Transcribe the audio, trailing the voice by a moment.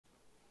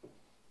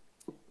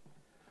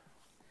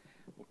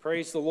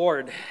Praise the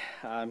Lord.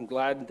 I'm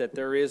glad that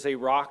there is a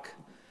rock,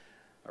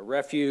 a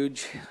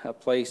refuge, a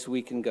place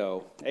we can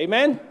go.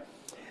 Amen?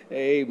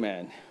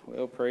 Amen.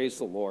 Well, praise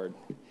the Lord.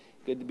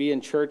 Good to be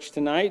in church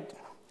tonight.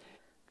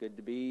 Good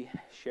to be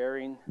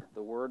sharing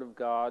the Word of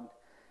God.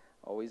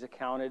 Always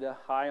accounted a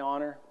high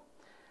honor.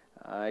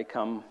 I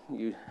come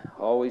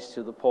always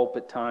to the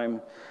pulpit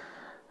time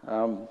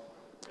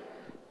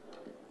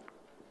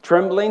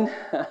trembling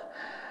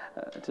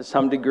to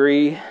some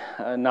degree.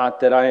 Not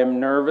that I am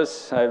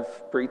nervous.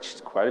 I've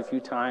preached quite a few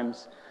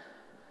times.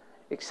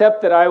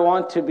 Except that I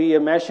want to be a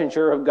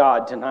messenger of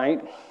God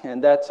tonight,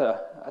 and that's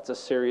a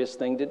serious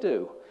thing to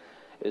do,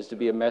 is to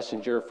be a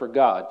messenger for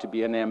God, to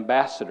be an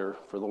ambassador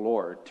for the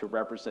Lord, to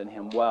represent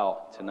Him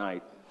well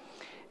tonight.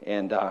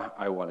 And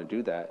I want to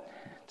do that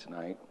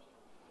tonight.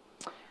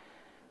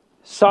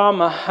 Psalm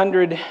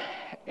 100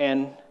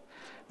 and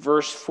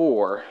verse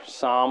 4.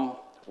 Psalm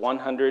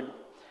 100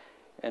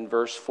 and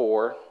verse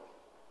 4.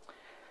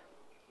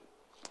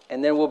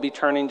 And then we'll be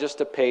turning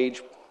just a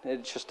page.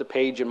 It's just a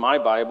page in my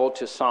Bible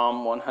to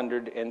Psalm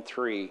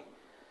 103.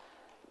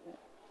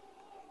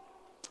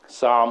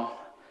 Psalm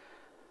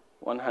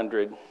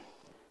 100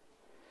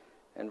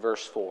 and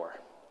verse 4.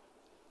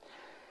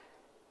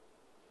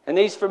 And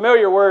these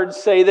familiar words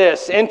say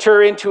this: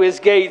 enter into his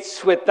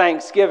gates with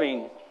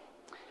thanksgiving,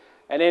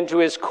 and into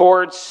his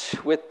courts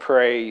with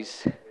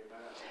praise.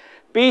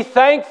 Be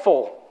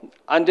thankful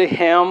unto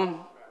him,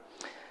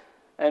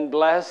 and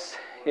bless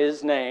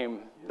his name.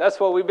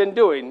 That's what we've been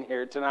doing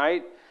here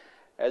tonight.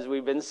 As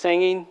we've been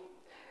singing,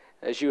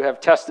 as you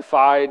have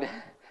testified,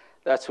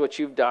 that's what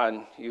you've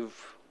done. You've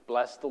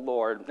blessed the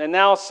Lord. And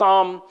now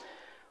Psalm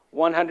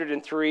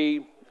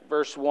 103,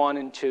 verse 1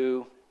 and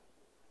 2,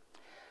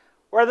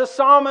 where the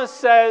psalmist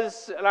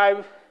says,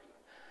 and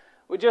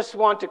we just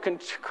want to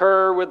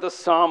concur with the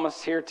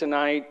psalmist here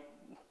tonight,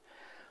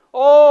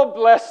 oh,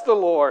 bless the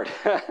Lord.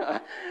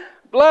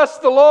 Bless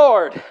the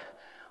Lord,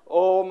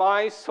 oh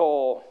my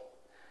soul,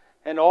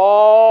 and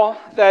all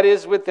that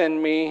is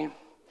within me.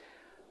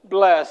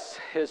 Bless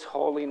his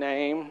holy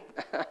name.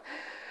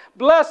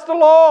 Bless the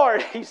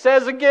Lord, he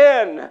says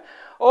again,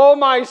 O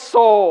my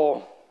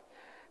soul,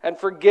 and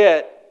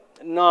forget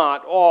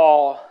not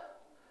all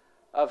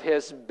of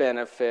his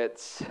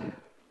benefits.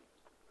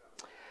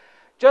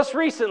 Just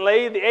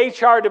recently, the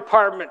HR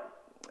department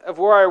of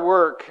where I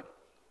work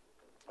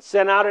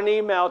sent out an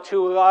email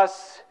to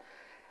us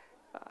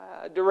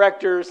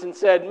directors and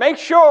said, make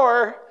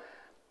sure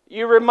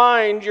you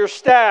remind your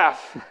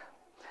staff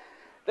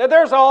that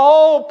there's a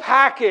whole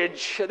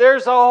package,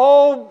 there's a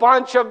whole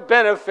bunch of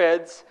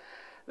benefits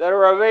that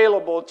are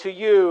available to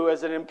you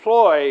as an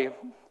employee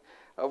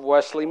of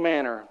Wesley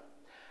Manor.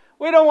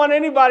 We don't want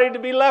anybody to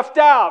be left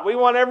out. We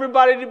want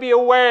everybody to be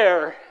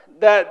aware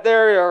that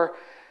there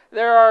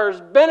are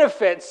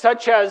benefits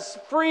such as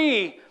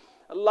free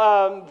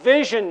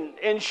vision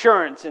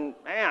insurance. And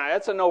man,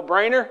 that's a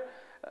no-brainer.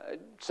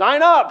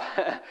 Sign up.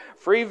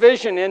 Free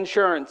vision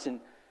insurance.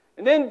 And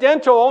then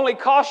dental only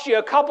costs you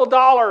a couple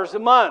dollars a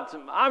month.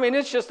 I mean,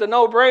 it's just a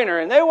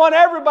no-brainer. And they want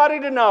everybody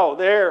to know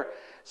there.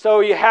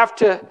 So you have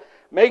to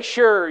make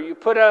sure you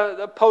put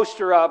a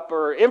poster up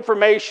or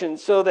information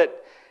so that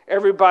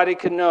everybody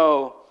can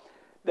know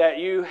that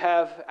you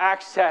have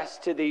access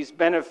to these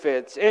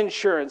benefits.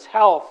 Insurance,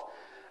 health,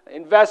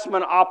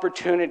 investment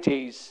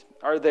opportunities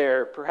are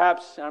there.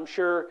 Perhaps, I'm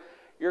sure,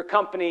 your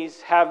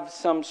companies have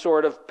some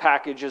sort of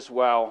package as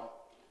well.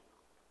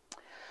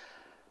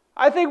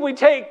 I think we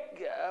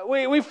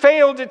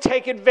fail to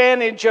take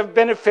advantage of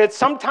benefits,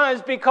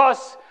 sometimes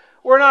because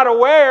we're not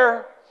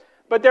aware,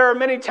 but there are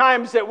many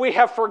times that we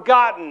have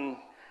forgotten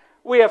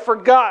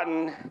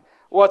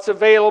what's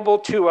available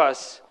to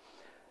us.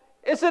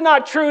 Is it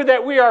not true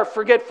that we are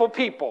forgetful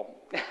people?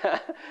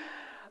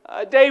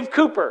 Dave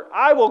Cooper,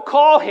 I will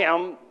call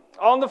him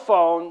on the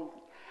phone,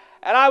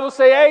 and I will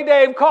say, hey,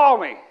 Dave, call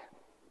me.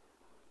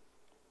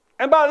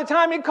 And by the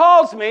time he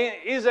calls me,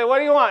 he said, what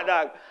do you want,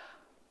 Doug?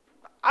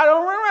 I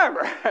don't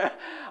remember.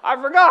 I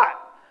forgot.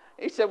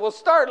 He said, well,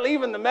 start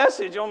leaving the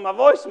message on my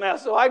voicemail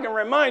so I can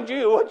remind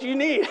you what you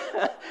need.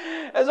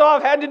 And so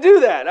I've had to do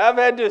that. I've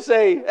had to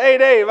say, hey,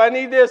 Dave, I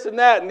need this and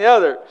that and the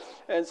other.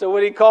 And so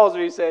when he calls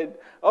me, he said,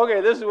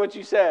 okay, this is what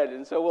you said.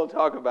 And so we'll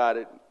talk about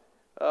it.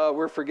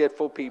 We're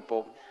forgetful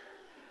people.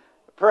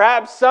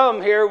 Perhaps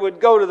some here would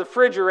go to the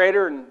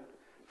refrigerator and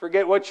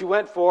forget what you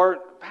went for.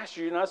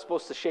 Pastor, you're not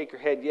supposed to shake your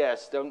head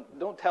yes.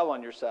 Don't tell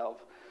on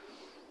yourself.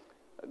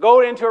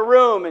 Go into a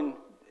room and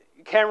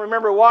you can't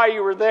remember why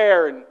you were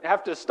there and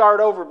have to start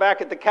over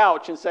back at the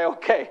couch and say,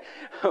 okay,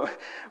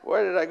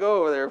 what did I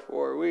go over there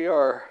for? We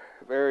are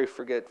very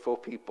forgetful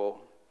people.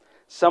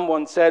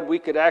 Someone said we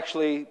could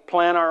actually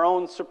plan our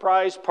own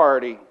surprise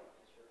party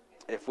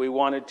if we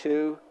wanted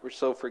to. We're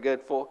so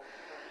forgetful.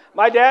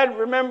 My dad,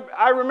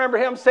 I remember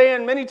him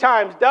saying many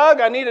times,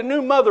 Doug, I need a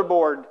new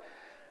motherboard.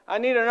 I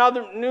need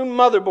another new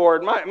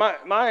motherboard.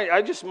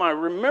 My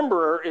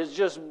rememberer is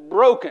just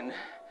broken.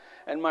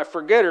 And my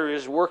forgetter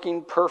is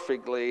working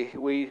perfectly.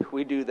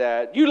 We do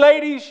that. You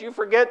ladies, you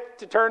forget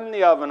to turn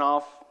the oven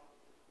off.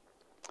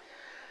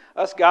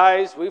 Us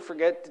guys, we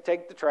forget to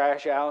take the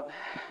trash out.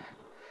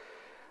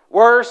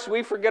 Worse,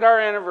 we forget our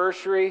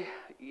anniversary.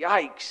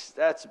 Yikes,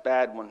 that's a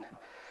bad one.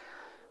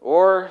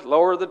 Or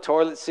lower the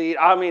toilet seat.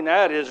 I mean,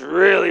 that is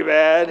really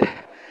bad.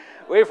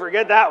 We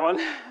forget that one.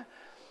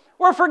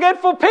 We're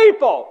forgetful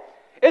people.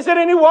 Is it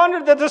any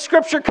wonder that the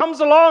scripture comes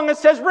along and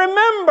says,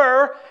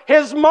 remember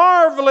his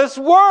marvelous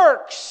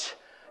works.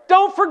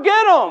 Don't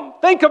forget them.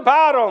 Think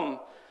about them.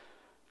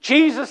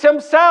 Jesus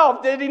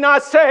himself, did he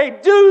not say,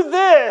 do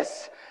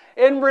this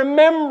in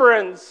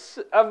remembrance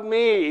of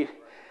me?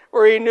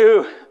 Where he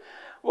knew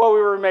what we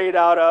were made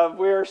out of.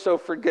 We are so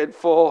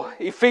forgetful.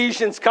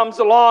 Ephesians comes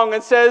along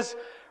and says,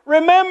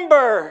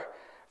 remember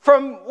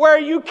from where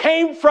you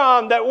came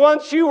from, that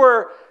once you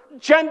were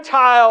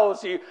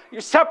Gentiles, you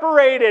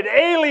separated,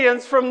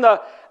 aliens from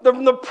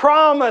the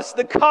promise,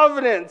 the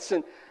covenants.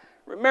 And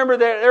remember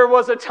that there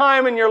was a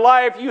time in your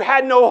life you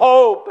had no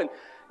hope and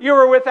you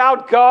were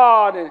without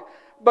God.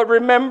 But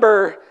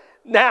remember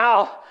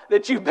now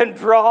that you've been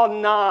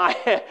drawn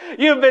nigh.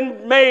 You've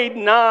been made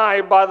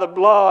nigh by the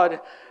blood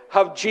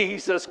of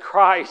Jesus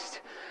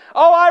Christ.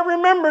 Oh, I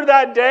remember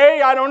that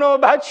day. I don't know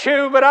about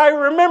you, but I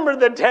remember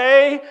the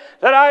day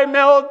that I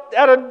knelt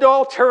at an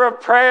altar of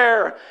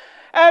prayer.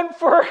 And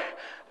for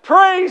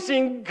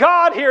praising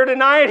God here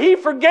tonight, he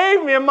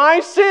forgave me of my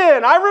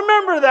sin. I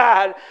remember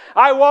that.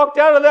 I walked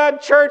out of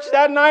that church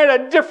that night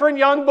a different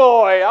young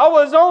boy. I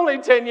was only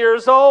 10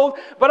 years old,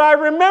 but I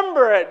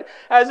remember it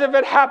as if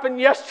it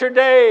happened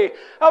yesterday,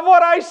 of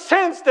what I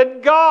sensed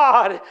that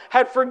God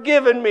had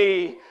forgiven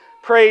me.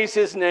 Praise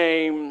his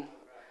name.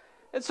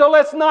 And so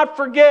let's not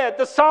forget,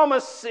 the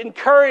psalmist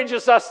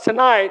encourages us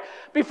tonight,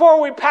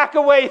 before we pack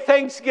away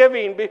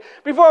Thanksgiving,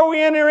 before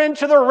we enter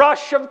into the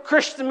rush of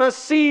Christmas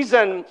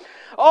season.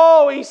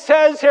 Oh, he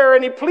says here,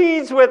 and he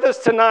pleads with us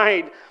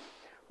tonight,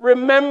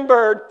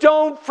 remember,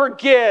 don't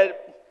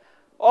forget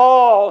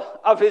all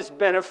of his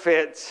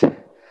benefits.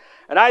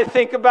 And I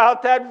think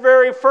about that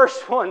very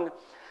first one,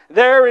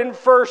 there in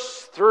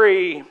verse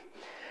 3,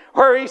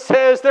 where he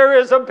says there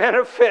is a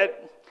benefit.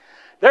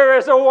 There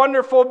is a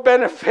wonderful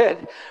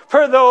benefit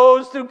for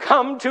those who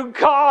come to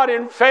God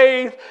in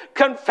faith,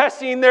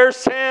 confessing their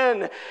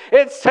sin.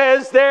 It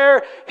says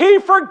there, he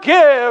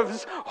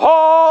forgives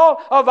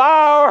all of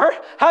our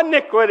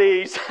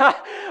iniquities.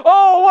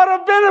 Oh, what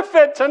a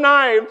benefit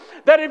tonight,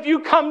 that if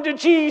you come to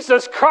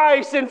Jesus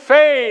Christ in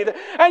faith,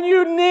 and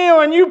you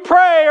kneel and you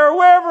pray, or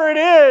wherever it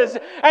is,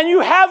 and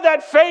you have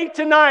that faith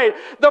tonight,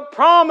 the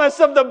promise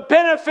of the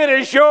benefit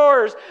is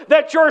yours,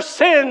 that your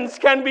sins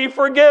can be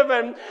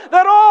forgiven,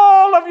 that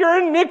all of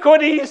your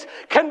iniquities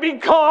can be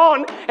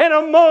gone in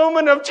a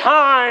moment of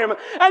time,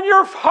 and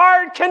your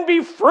heart can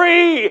be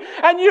free,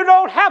 and you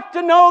don't have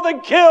to know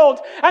the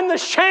guilt and the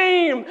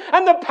shame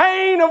and the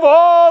pain of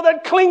all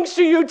that clings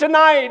to you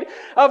tonight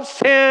of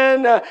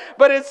sin.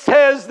 But it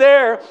says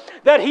there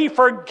that he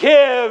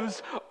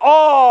forgives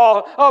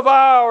all of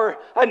our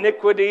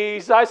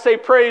iniquities. I say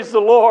praise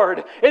the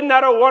Lord. Isn't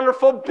that a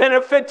wonderful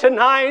benefit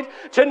tonight,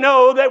 to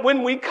know that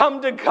when we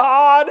come to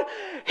God,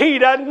 he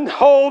doesn't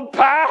hold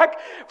back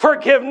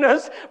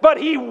forgiveness, but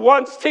he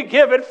wants to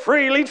give it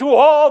freely to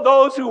all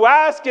those who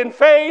ask in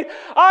faith.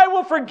 I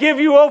will forgive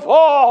you of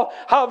all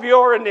of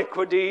your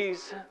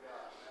iniquities.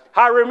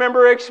 I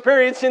remember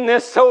experiencing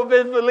this so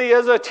vividly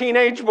as a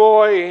teenage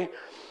boy.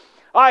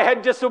 I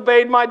had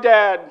disobeyed my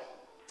dad.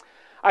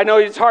 I know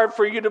it's hard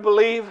for you to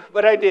believe,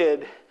 but I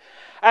did.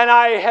 And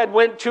I had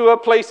went to a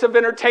place of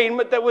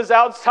entertainment that was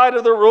outside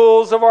of the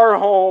rules of our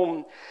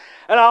home.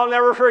 And I'll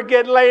never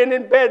forget laying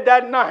in bed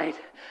that night,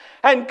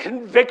 and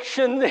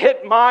conviction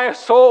hit my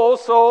soul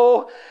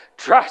so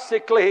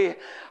drastically.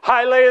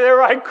 I lay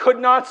there, I could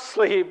not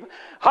sleep.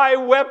 I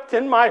wept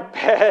in my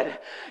bed.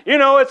 You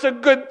know, it's a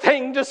good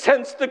thing to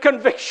sense the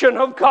conviction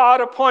of God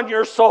upon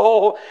your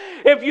soul.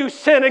 If you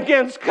sin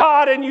against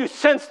God and you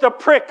sense the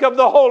prick of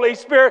the Holy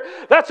Spirit,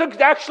 that's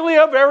actually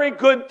a very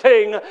good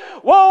thing.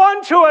 Woe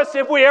unto us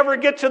if we ever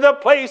get to the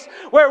place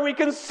where we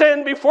can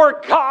sin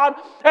before God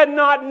and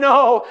not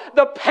know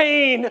the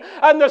pain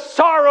and the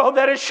sorrow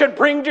that it should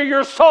bring to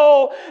your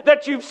soul,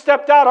 that you've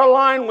stepped out of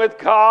line with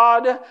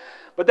God.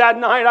 But that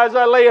night, as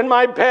I lay in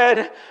my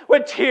bed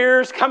with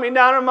tears coming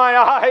down in my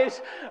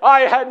eyes,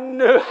 I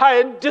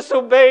had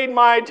disobeyed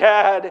my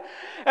dad,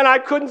 and I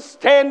couldn't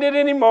stand it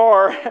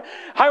anymore.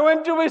 I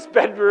went to his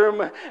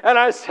bedroom, and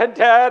I said,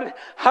 Dad,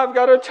 I've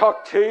got to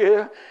talk to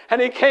you. And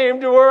he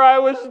came to where I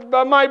was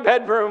by my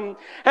bedroom,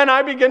 and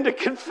I began to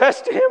confess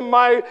to him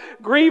my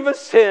grievous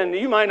sin.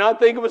 You might not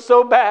think it was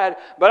so bad,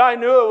 but I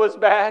knew it was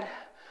bad.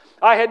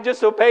 I had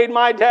disobeyed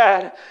my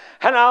dad.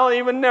 And I'll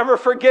even never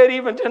forget,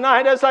 even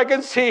tonight, as I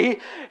can see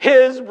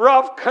his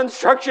rough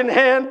construction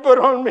hand put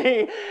on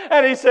me.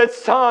 And he said,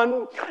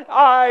 son,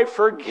 I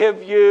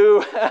forgive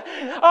you.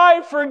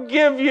 I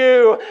forgive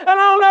you. And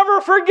I'll never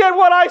forget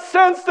what I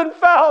sensed and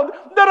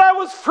felt, that I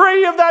was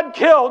free of that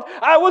guilt.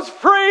 I was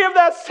free of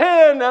that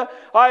sin.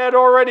 I had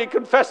already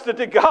confessed it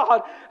to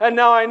God, and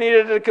now I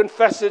needed to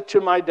confess it to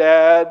my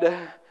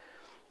dad.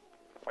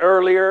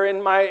 Earlier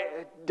in my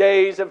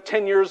days of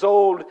 10 years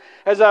old,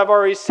 as I've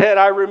already said,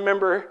 I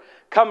remember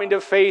coming to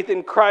faith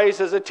in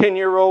Christ as a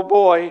 10-year-old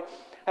boy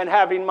and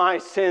having my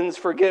sins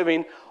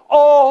forgiven.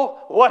 Oh,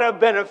 what a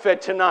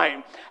benefit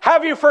tonight.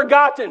 Have you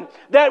forgotten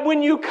that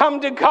when you come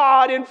to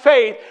God in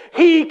faith,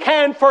 He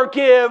can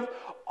forgive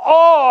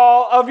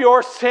all of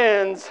your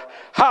sins?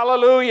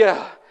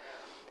 Hallelujah.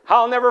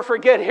 I'll never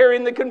forget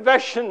hearing the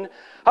confession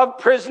of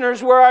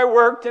prisoners where I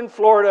worked in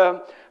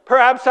Florida.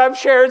 Perhaps I've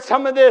shared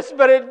some of this,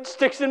 but it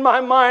sticks in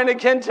my mind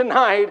again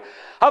tonight,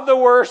 of the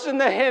worst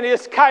and the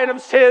heinous kind of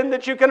sin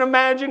that you can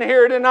imagine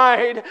here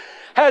tonight,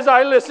 as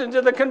I listen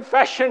to the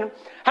confession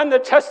and the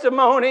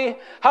testimony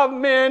of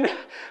men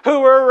who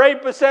were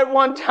rapists at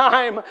one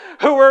time,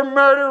 who were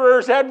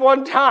murderers at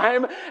one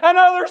time, and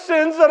other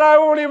sins that I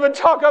won't even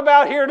talk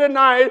about here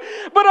tonight.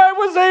 But I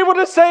was able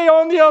to say,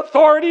 on the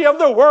authority of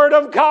the Word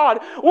of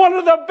God, one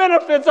of the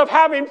benefits of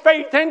having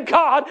faith in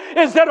God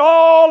is that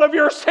all of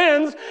your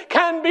sins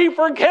can be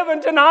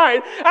forgiven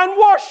tonight and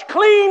washed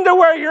clean to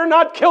where you're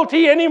not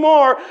guilty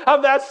anymore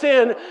of that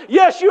sin.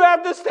 Yes, you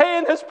have to stay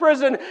in this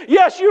prison.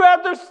 Yes, you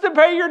have to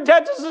pay your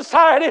debt to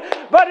society,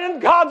 but in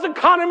God's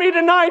economy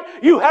tonight,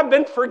 you have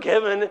been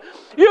forgiven.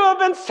 You have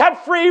been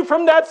set free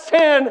from that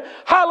sin.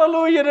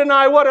 Hallelujah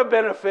tonight. What a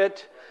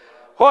benefit.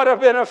 What a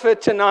benefit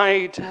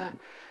tonight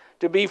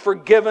to be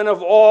forgiven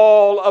of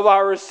all of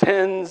our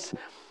sins,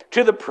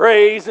 to the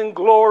praise and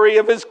glory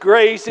of His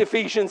grace,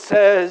 Ephesians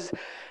says,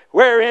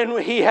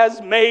 wherein He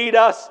has made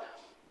us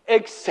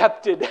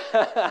accepted,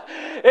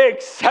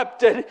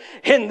 accepted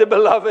in the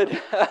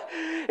Beloved,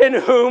 in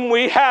whom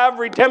we have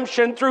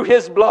redemption through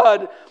His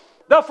blood,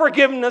 the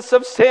forgiveness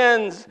of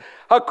sins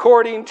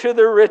according to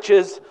the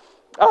riches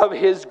of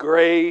His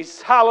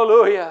grace.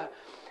 Hallelujah.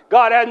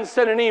 God hadn't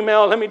sent an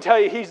email. Let me tell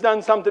you, He's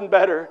done something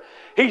better.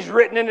 He's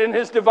written it in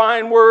His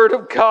divine Word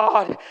of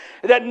God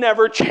that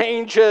never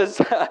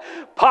changes.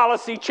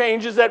 Policy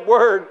changes that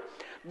word.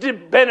 The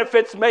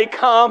benefits may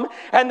come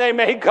and they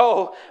may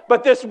go,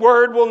 but this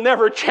word will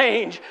never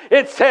change.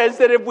 It says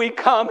that if we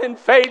come in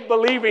faith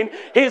believing,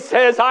 He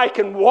says, I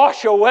can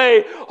wash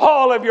away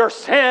all of your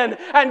sin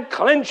and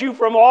cleanse you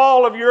from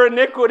all of your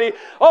iniquity.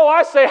 Oh,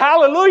 I say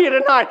hallelujah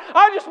tonight.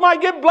 I just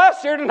might get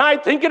blessed here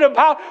tonight thinking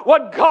about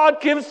what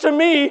God gives to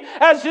me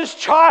as His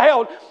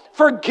child.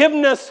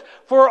 Forgiveness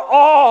for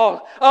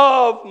all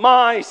of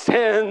my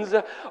sins.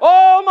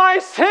 Oh, my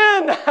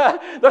sin,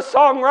 the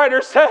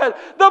songwriter said,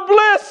 the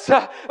bliss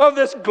of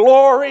this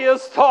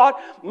glorious thought,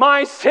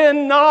 my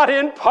sin not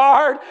in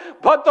part,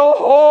 but the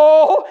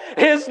whole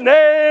is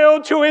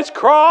nailed to His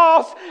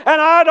cross,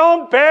 and I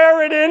don't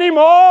bear it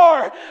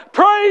anymore.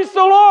 Praise the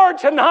Lord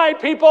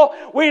tonight, people.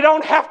 We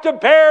don't have to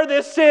bear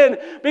this sin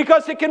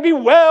because it can be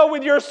well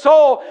with your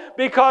soul,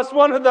 because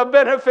one of the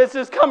benefits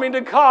is coming to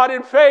God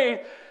in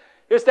faith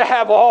is to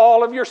have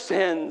all of your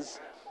sins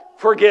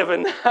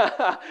forgiven.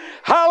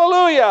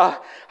 Hallelujah.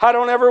 I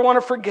don't ever want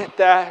to forget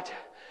that.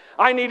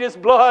 I need His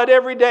blood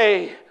every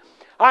day.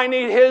 I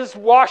need His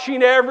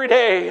washing every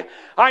day.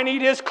 I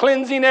need His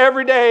cleansing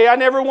every day. I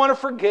never want to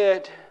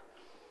forget.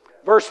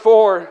 Verse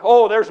 4.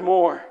 Oh, there's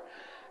more.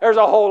 There's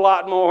a whole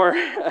lot more.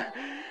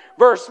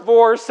 Verse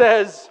 4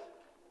 says,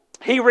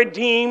 He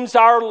redeems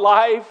our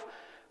life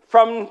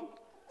from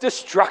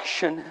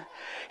destruction.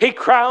 He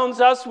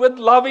crowns us with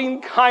loving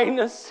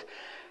kindness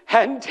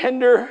and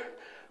tender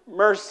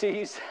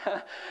mercies.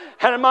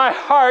 And my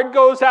heart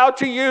goes out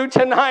to you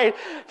tonight,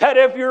 that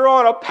if you're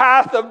on a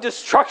path of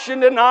destruction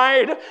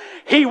tonight,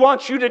 He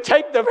wants you to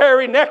take the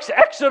very next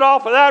exit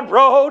off of that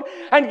road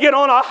and get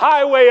on a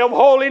highway of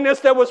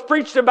holiness that was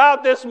preached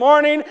about this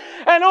morning.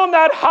 And on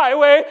that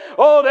highway,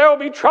 oh, there will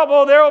be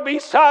trouble, there will be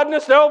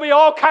sadness, there will be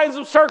all kinds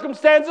of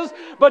circumstances,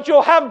 but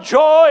you'll have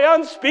joy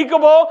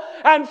unspeakable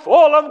and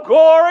full of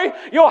glory.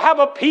 You'll have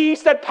a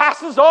peace that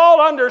passes all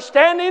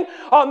understanding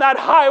on that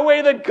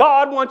highway that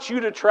God wants you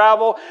to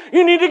travel.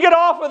 You need to get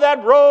off of that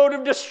road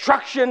of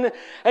destruction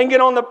and get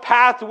on the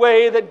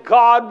pathway that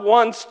God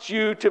wants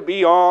you to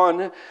be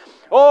on.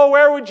 Oh,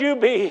 where would you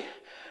be?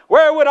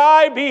 Where would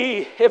I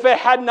be if it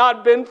had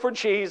not been for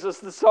Jesus,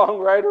 the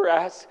songwriter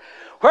asks.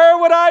 Where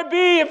would I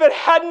be if it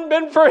hadn't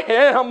been for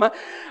Him?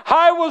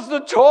 I was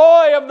the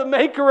toy of the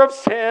maker of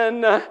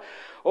sin.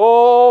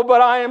 Oh, but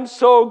I am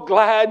so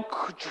glad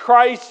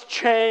Christ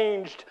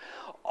changed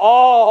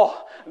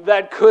all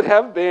that could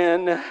have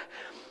been.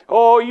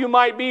 Oh, you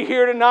might be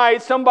here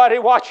tonight, somebody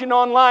watching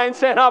online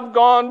saying, I've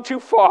gone too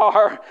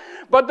far.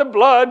 But the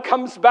blood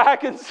comes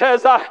back and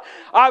says,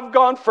 I've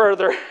gone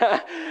further.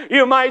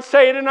 You might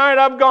say tonight,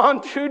 I've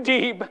gone too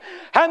deep.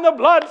 And the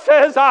blood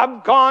says,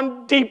 I've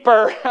gone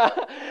deeper.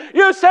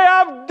 You say,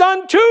 I've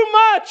done too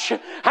much.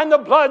 And the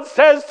blood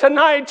says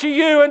tonight to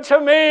you and to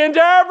me and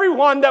to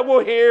everyone that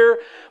will hear,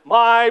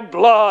 my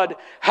blood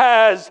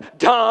has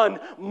done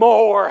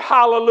more.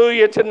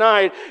 Hallelujah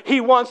tonight.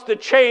 He wants to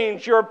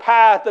change your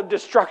path of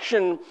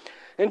destruction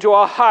into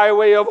a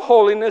highway of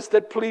holiness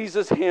that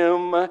pleases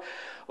Him.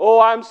 Oh,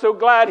 I'm so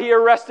glad He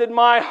arrested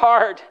my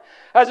heart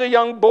as a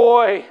young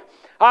boy.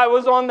 I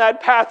was on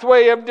that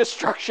pathway of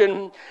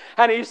destruction,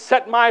 and He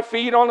set my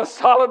feet on a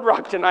solid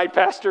rock tonight,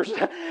 pastors.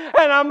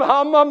 And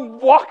I'm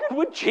walking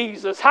with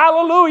Jesus.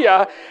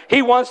 Hallelujah.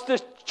 He wants to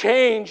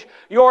change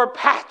your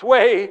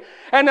pathway.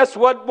 And that's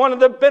what one of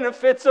the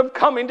benefits of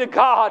coming to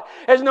God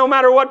is. No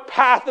matter what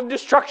path of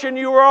destruction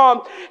you are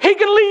on, He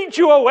can lead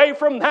you away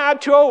from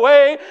that to a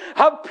way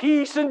of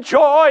peace and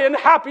joy and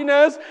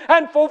happiness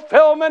and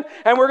fulfillment.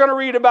 And we're going to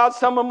read about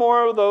some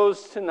more of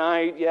those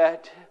tonight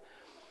yet.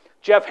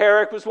 Jeff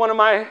Herrick was one of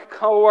my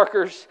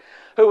co-workers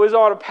who was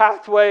on a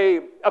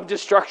pathway of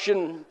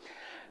destruction.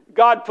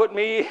 God put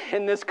me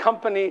in this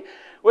company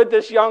with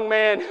this young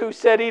man who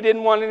said he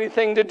didn't want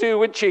anything to do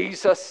with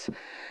Jesus.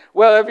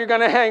 Well, if you're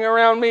going to hang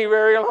around me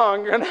very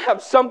long, you're going to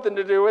have something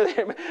to do with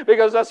Him,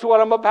 because that's what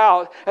I'm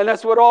about. And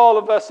that's what all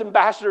of us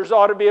ambassadors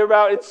ought to be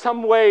about in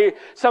some way,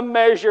 some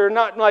measure,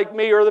 not like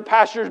me or the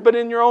pastors, but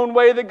in your own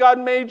way that God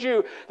made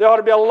you. There ought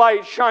to be a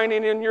light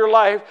shining in your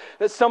life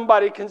that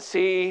somebody can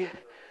see.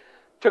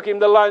 Took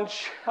him to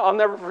lunch. I'll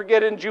never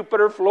forget, in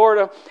Jupiter,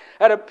 Florida,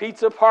 at a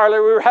pizza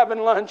parlor. We were having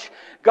lunch.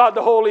 God,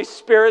 the Holy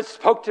Spirit,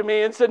 spoke to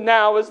me and said,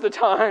 now is the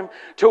time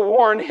to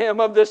warn him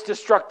of this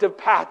destructive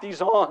path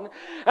he's on.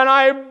 And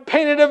I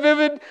painted a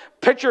vivid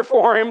picture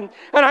for him.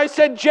 And I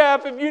said,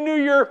 Jeff, if you knew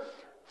your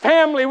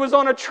family was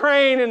on a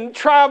train and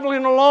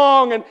traveling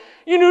along, and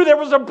you knew there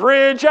was a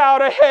bridge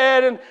out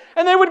ahead,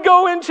 and they would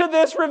go into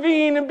this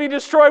ravine and be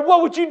destroyed,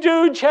 what would you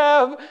do,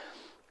 Jeff?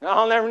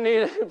 I'll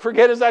never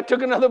forget as I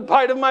took another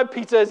bite of my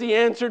pizza as he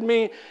answered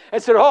me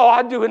and said, oh,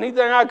 I'd do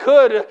anything I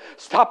could to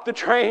stop the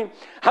train.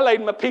 I laid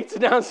my pizza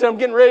down and said, I'm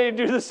getting ready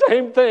to do the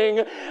same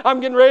thing.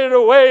 I'm getting ready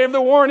to wave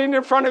the warning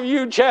in front of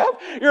you, Jeff.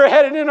 You're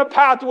headed in a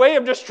pathway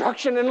of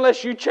destruction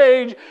unless you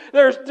change.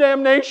 There's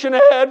damnation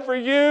ahead for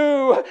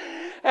you.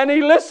 And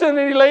he listened,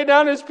 and he laid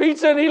down his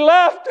pizza, and he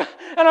left.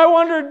 And I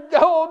wondered,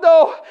 oh,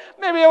 no,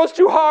 maybe I was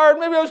too hard.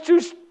 Maybe I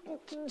was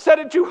said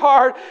it too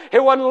hard.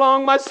 It wasn't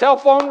long, my cell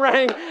phone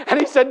rang, and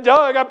he said,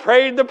 Doug, I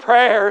prayed the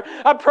prayer.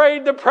 I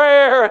prayed the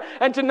prayer.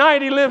 And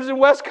tonight he lives in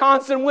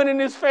Wisconsin, winning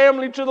his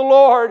family to the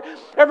Lord.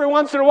 Every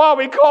once in a while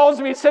he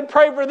calls me, he said,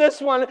 pray for this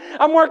one.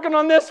 I'm working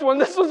on this one.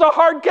 This was a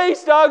hard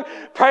case, Doug.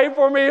 Pray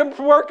for me. I'm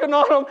working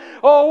on them.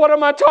 Oh, what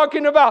am I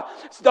talking about?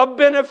 The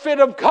benefit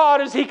of God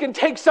is He can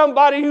take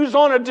somebody who's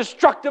on a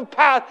destructive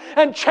path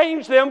and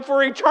change them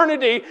for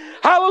eternity.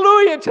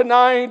 Hallelujah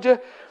tonight.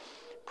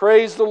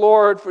 Praise the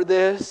Lord for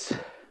this.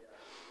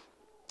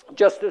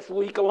 Just this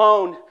week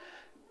alone,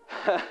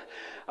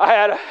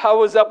 I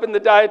was up in the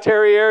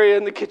dietary area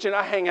in the kitchen.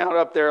 I hang out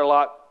up there a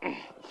lot.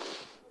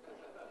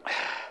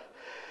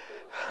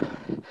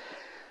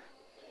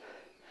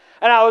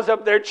 And I was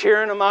up there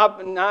cheering them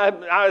up, and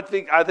I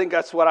think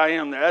that's what I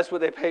am there. That's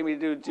what they pay me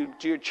to do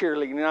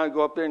cheerleading. And I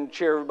go up there and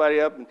cheer everybody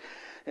up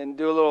and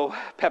do a little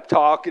pep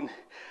talk and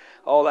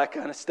all that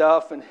kind of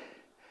stuff. And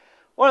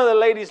one of the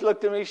ladies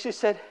looked at me. She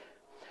said,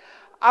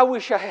 I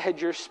wish I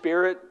had your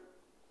spirit.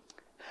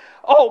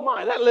 Oh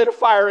my, that lit a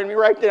fire in me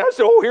right there. I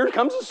said, oh, here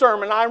comes the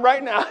sermon.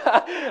 Right now.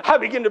 I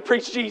began to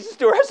preach Jesus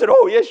to her. I said,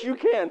 oh, yes, you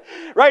can.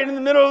 Right in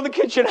the middle of the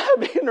kitchen, I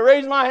began to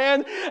raise my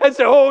hand and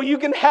say, oh, you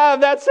can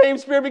have that same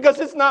spirit, because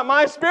it's not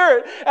my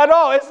spirit at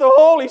all. It's the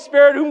Holy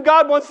Spirit whom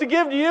God wants to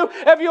give to you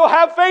if you'll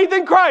have faith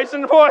in Christ.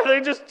 And boy,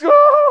 they just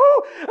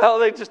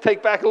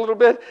take back a little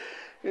bit.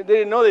 They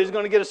didn't know they was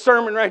going to get a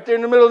sermon right there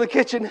in the middle of the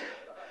kitchen.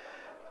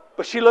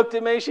 But she looked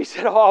at me. She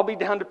said, oh, I'll be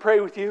down to pray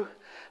with you.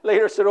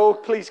 Later said, oh,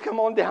 please come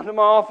on down to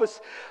my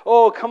office.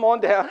 Oh, come on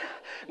down.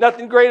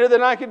 Nothing greater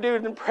than I could do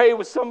than pray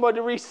with somebody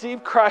to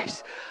receive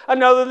Christ.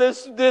 Another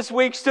this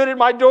week stood at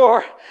my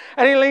door,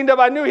 and he leaned up.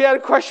 I knew he had a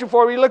question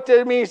for me. He looked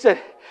at me and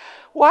said,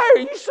 why are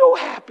you so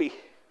happy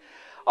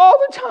all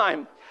the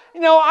time?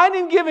 You know, I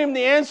didn't give him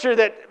the answer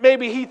that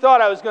maybe he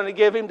thought I was going to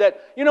give him,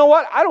 that, you know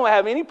what, I don't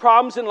have any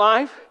problems in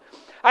life.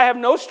 I have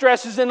no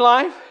stresses in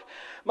life.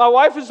 My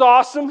wife is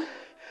awesome.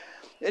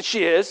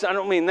 She is. I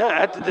don't mean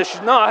that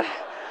she's not.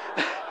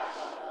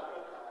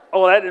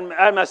 Oh,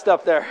 I messed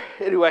up there.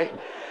 Anyway,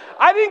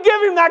 I didn't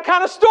give him that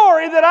kind of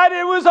story that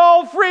it was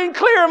all free and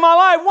clear in my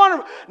life.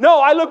 Wonderful.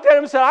 No, I looked at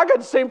him and said, I got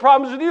the same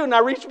problems with you. And I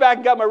reached back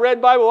and got my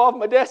red Bible off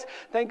my desk.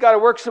 Thank God I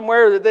work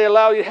somewhere that they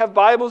allow you to have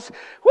Bibles.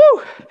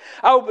 Woo!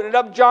 I opened it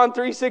up, John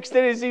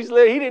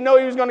 3:16. He didn't know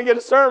he was going to get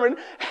a sermon.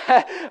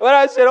 But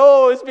I said,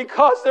 oh, it's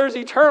because there's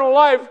eternal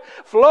life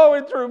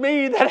flowing through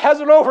me that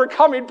has an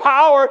overcoming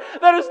power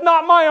that is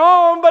not my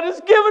own, but is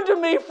given to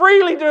me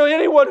freely to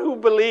anyone who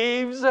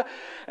believes.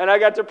 And I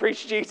got to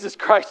preach Jesus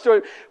Christ to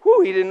him.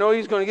 Whew, he didn't know he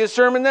was going to get a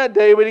sermon that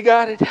day, but he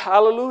got it.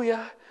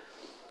 Hallelujah.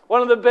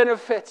 One of the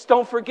benefits,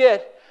 don't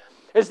forget,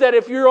 is that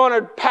if you're on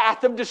a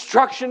path of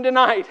destruction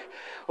tonight,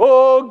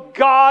 oh,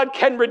 God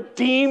can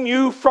redeem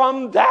you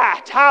from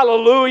that.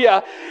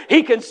 Hallelujah.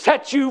 He can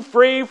set you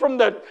free from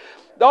the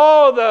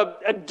all the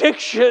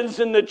addictions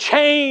and the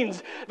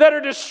chains that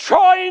are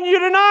destroying you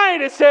tonight.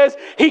 It says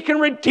He can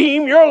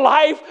redeem your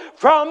life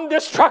from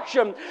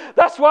destruction.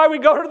 That's why we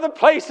go to the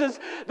places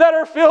that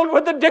are filled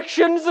with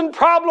addictions and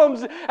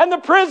problems, and the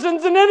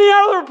prisons and any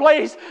other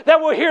place that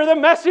will hear the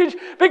message,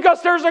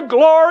 because there's a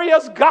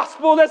glorious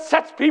gospel that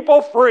sets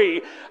people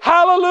free.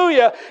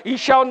 Hallelujah. You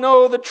shall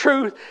know the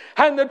truth,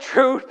 and the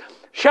truth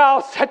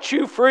shall set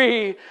you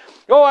free.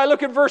 Oh, I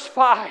look at verse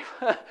 5.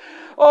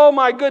 Oh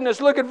my goodness,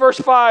 look at verse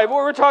 5.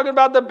 We're talking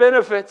about the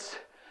benefits.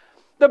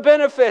 The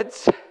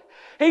benefits.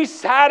 He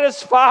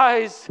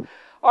satisfies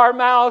our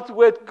mouth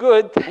with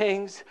good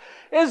things.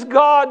 Is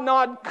God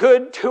not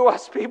good to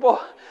us,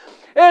 people?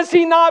 Has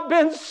He not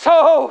been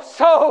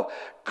so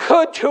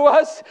good to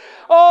us?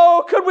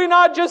 Oh, could we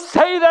not just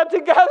say that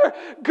together?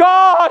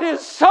 God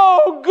is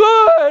so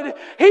good.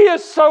 He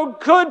is so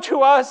good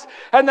to us.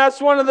 And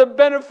that's one of the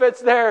benefits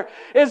there,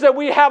 is that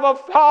we have a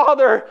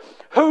Father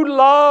who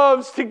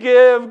loves to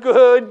give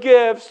good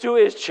gifts to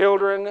His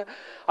children.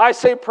 I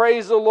say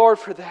praise the Lord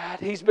for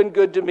that. He's been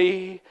good to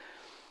me.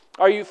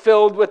 Are you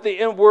filled with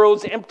the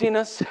world's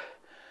emptiness?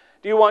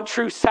 Do you want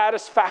true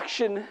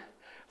satisfaction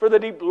for the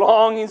deep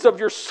longings of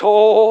your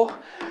soul?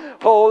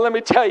 Oh, let me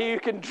tell you, you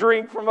can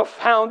drink from a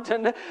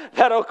fountain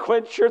that'll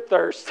quench your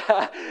thirst.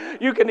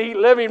 You can eat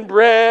living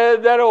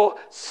bread that'll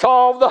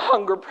solve the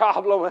hunger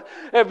problem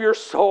of your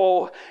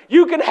soul.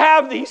 You can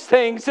have these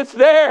things. It's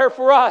there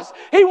for us.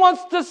 He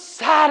wants to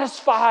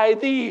satisfy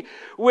thee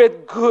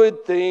with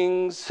good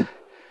things.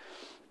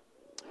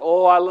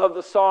 Oh, I love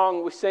the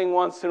song we sing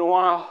once in a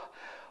while.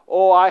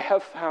 Oh, I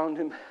have found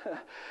Him,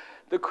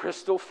 the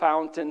crystal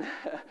fountain,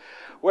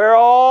 where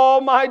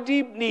all my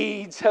deep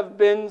needs have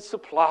been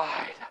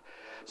supplied,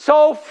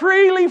 so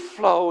freely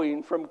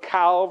flowing from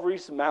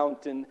Calvary's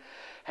mountain.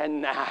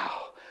 And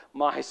now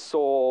my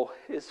soul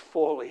is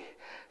fully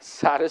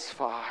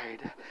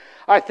satisfied.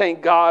 I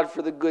thank God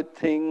for the good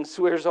things.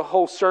 There's a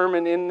whole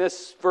sermon in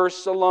this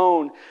verse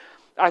alone.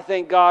 I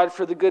thank God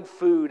for the good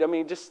food. I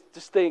mean, just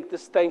think,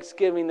 this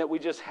Thanksgiving that we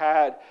just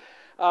had.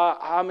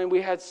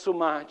 We had so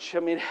much.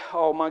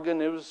 Oh my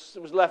goodness,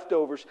 it was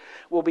leftovers.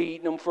 We'll be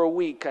eating them for a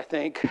week, I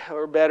think,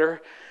 or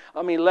better.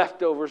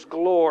 Leftovers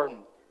galore.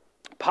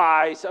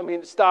 Pies,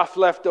 stuff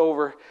left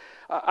over.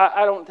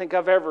 I don't think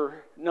I've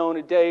ever known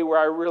a day where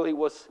I really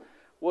was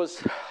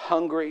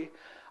hungry.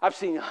 I've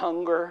seen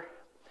hunger.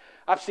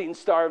 I've seen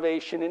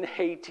starvation in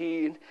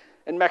Haiti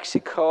and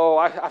Mexico.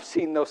 I've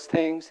seen those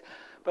things.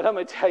 But I'm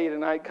going to tell you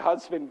tonight,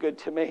 God's been good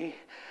to me.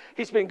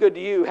 He's been good to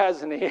you,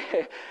 hasn't He?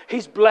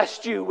 He's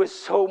blessed you with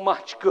so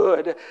much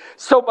good,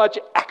 so much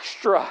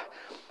extra.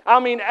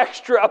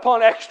 Extra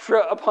upon extra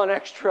upon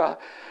extra.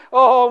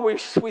 Oh,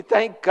 we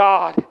thank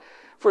God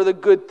for the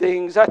good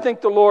things. I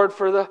thank the Lord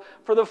for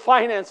the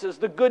finances,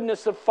 the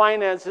goodness of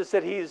finances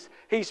that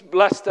He's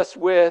blessed us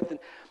with.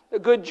 A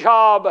good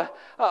job,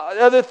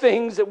 other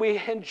things that we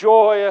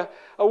enjoy,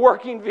 a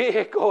working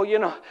vehicle,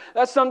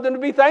 that's something to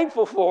be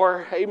thankful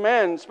for.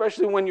 Amen.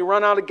 Especially when you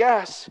run out of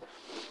gas.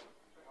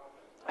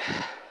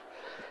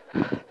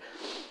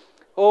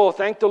 Oh,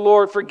 thank the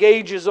Lord for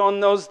gauges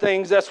on those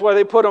things. That's why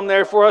they put them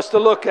there, for us to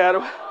look at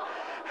them.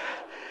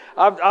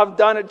 I've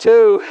done it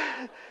too.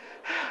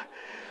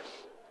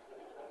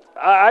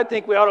 I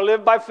think we ought to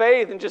live by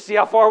faith and just see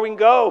how far we can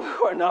go.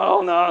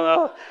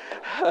 No.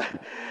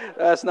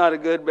 That's not a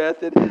good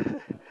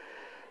method.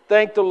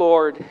 Thank the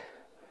Lord.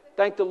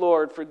 Thank the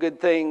Lord for good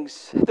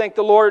things. Thank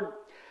the Lord.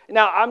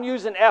 Now, I'm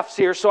using F's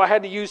here, so I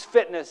had to use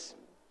fitness.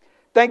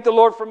 Thank the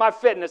Lord for my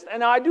fitness.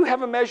 And I do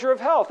have a measure of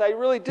health. I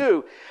really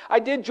do. I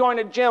did join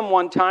a gym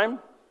one time.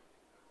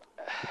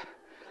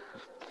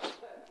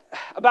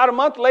 About a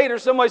month later,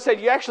 somebody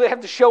said, you actually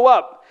have to show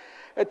up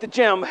at the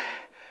gym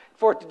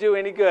for it to do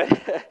any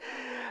good.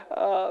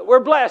 We're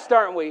blessed,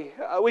 aren't we?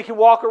 We can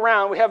walk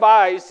around. We have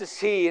eyes to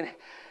see, and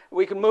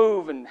we can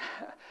move. And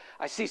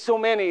I see so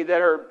many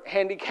that are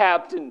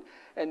handicapped and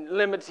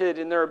limited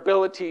in their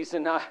abilities,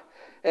 and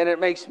it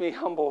makes me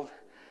humbled.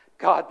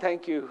 God,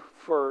 thank you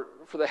for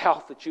the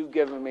health that you've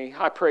given me.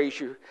 I praise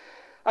you.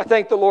 I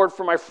thank the Lord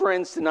for my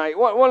friends tonight.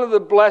 One of the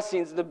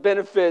blessings, the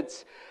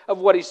benefits of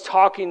what He's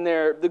talking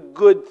there, the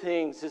good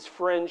things, is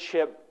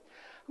friendship.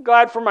 I'm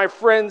glad for my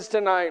friends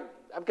tonight.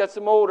 I've got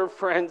some older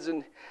friends,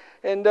 and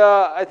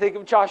I think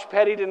of Josh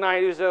Petty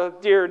tonight, who's a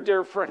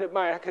dear friend of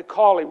mine. I could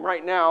call him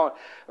right now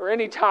or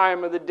any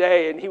time of the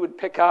day, and he would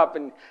pick up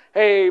and,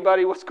 hey,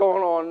 buddy, what's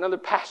going on? Another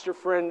pastor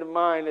friend of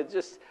mine. It's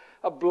just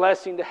a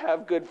blessing to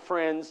have good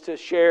friends to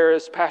share.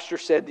 As Pastor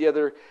said the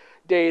other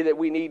day, that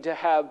we need to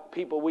have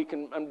people we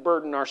can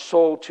unburden our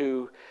soul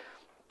to.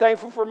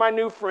 Thankful for my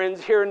new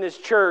friends here in this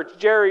church.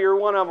 Jerry, you're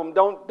one of them.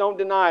 Don't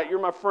deny it. You're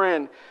my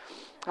friend.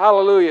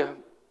 Hallelujah.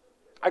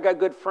 I got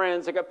good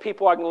friends. I got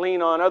people I can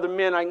lean on, other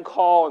men I can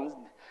call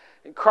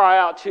and cry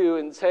out to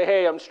and say,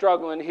 hey, I'm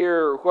struggling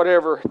here or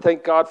whatever.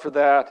 Thank God for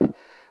that.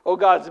 Oh,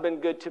 God's been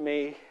good to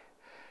me.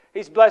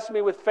 He's blessed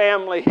me with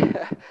family.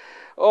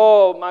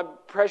 Oh, my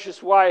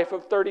precious wife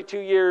of 32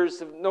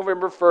 years of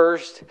November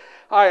 1st.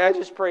 I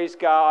just praise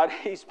God.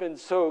 He's been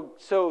so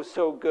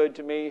good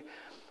to me.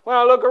 When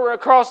I look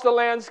across the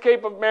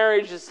landscape of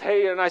marriage,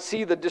 and I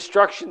see the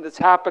destruction that's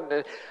happened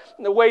in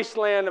the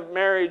wasteland of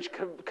marriage,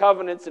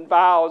 covenants and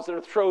vows that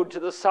are thrown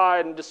to the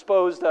side and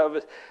disposed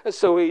of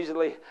so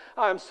easily,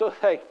 I'm so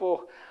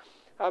thankful.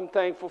 I'm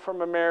thankful for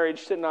my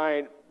marriage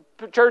tonight.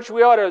 Church,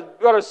 we ought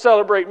to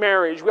celebrate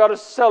marriage. We ought to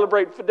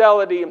celebrate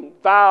fidelity and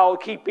vow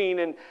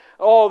keeping and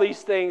all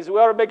these things. We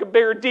ought to make a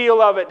bigger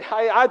deal of it.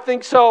 I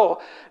think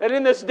so. And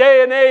in this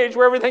day and age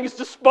where everything is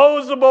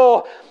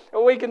disposable,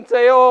 we can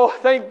say, oh,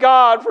 thank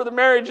God for the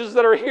marriages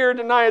that are here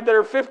tonight that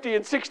are 50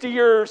 and 60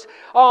 years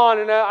on.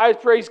 And I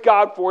praise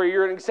God for you.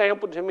 You're an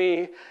example to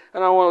me.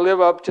 And I want to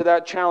live up to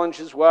that challenge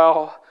as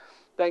well.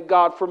 Thank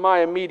God for my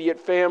immediate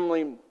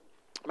family.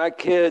 My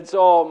kids,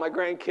 my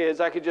grandkids,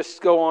 I could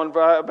just go on,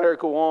 I better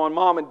go on.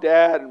 Mom and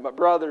Dad and my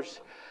brothers.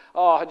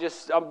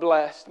 I'm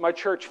blessed. My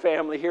church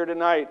family here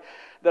tonight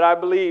that I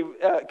believe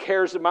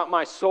cares about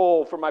my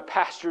soul, for my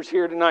pastors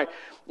here tonight.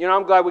 You know,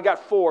 I'm glad we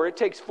got 4. It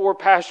takes 4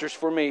 pastors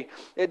for me.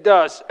 It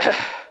does.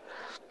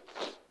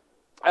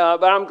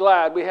 But I'm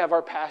glad we have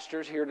our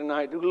pastors here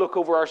tonight who look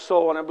over our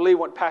soul. And I believe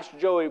what Pastor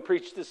Joey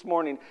preached this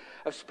morning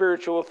of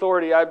spiritual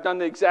authority, I've done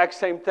the exact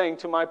same thing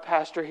to my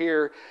pastor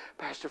here,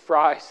 Pastor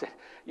Fry. Said,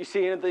 you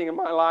see anything in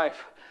my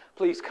life,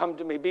 please come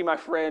to me. Be my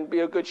friend. Be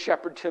a good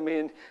shepherd to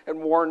me and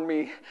warn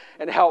me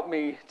and help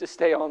me to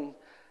stay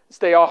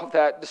off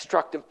that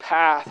destructive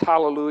path.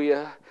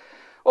 Hallelujah.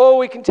 Oh,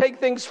 we can take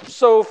things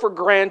so for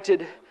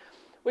granted.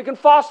 We can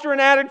foster an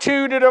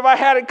attitude that if I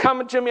had it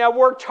coming to me, I've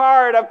worked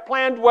hard, I've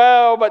planned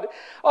well, but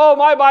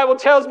my Bible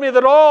tells me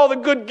that all the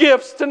good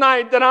gifts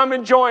tonight that I'm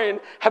enjoying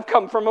have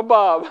come from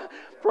above,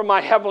 from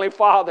my Heavenly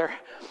Father.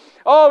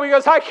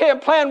 Because I can't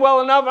plan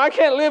well enough, and I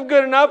can't live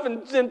good enough,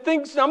 and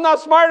think I'm not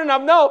smart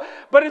enough. No,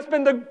 but it's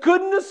been the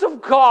goodness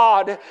of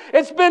God.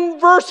 It's been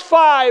verse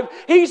 5.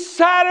 He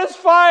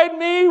satisfied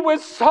me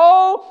with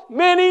so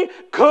many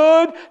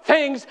good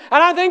things.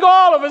 And I think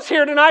all of us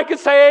here tonight could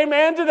say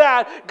amen to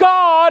that.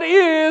 God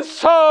He's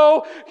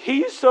so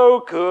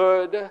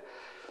good.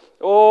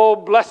 Oh,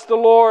 bless the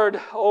Lord,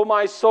 oh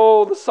my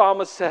soul, the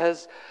psalmist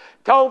says.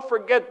 Don't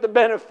forget the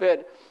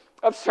benefit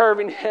of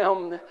serving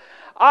Him.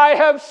 I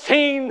have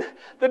seen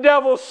the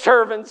devil's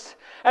servants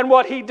and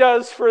what he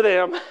does for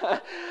them.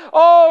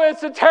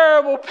 It's a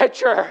terrible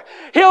picture.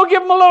 He'll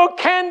give them a little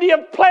candy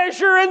of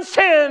pleasure and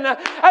sin,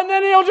 and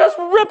then he'll just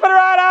rip it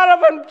right out of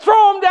them and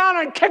throw them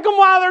down and kick them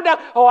while they're down.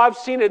 I've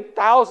seen it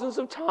thousands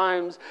of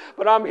times,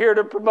 but I'm here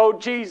to promote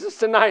Jesus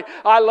tonight.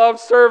 I love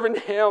serving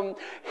Him.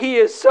 He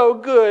is so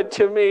good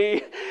to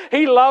me.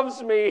 He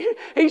loves me.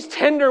 He's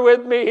tender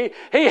with me.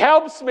 He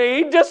helps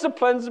me. He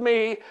disciplines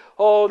me.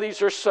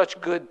 These are such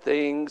good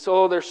things.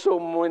 There's so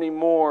many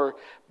more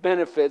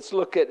benefits.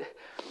 Look at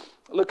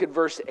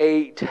verse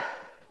 8.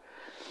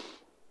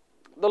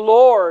 The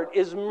Lord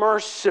is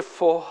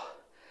merciful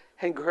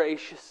and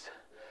gracious.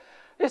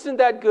 Isn't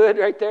that good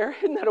right there?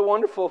 Isn't that a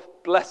wonderful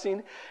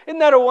blessing? Isn't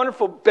that a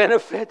wonderful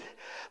benefit?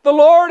 The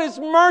Lord is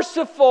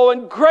merciful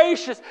and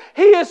gracious.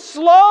 He is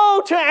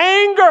slow to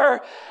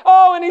anger.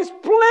 And He's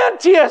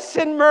plenteous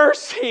in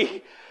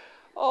mercy.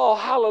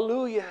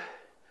 Hallelujah.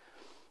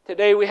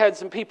 Today we had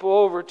some people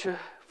over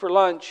for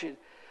lunch. And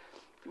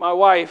my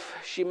wife,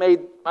 she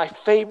made my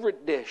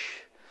favorite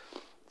dish.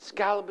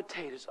 Scalloped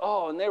potatoes.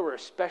 And they were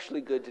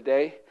especially good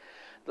today.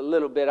 The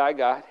little bit I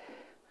got.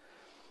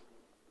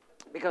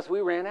 Because we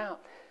ran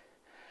out.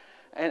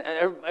 And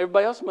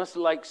everybody else must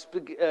have liked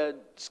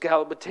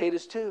scalloped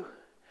potatoes too.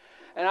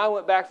 And I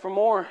went back for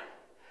more.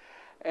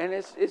 And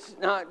it's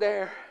not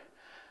there.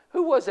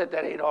 Who was it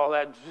that ate all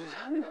that?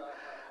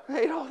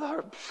 Ate all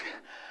that.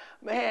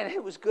 Man,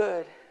 it was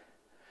good.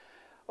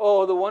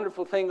 The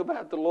wonderful thing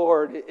about the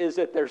Lord is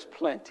that there's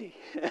plenty.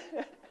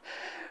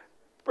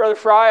 Brother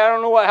Fry, I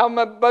don't know how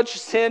much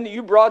sin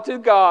you brought to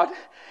God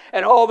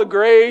and all the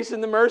grace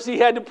and the mercy He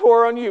had to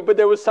pour on you, but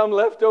there was some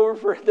left over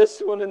for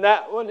this one and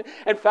that one.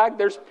 In fact,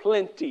 there's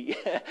plenty.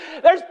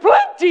 There's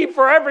plenty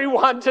for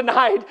everyone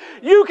tonight.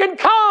 You can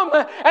come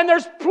and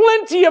there's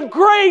plenty of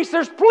grace.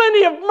 There's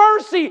plenty of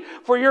mercy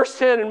for your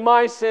sin and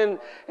my sin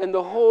and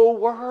the whole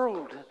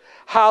world.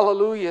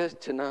 Hallelujah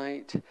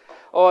tonight.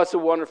 It's a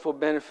wonderful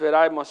benefit.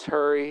 I must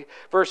hurry.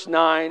 Verse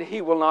 9,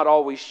 He will not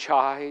always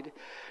chide,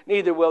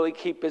 neither will He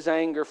keep His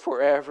anger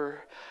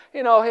forever.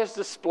 His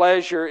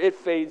displeasure, it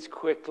fades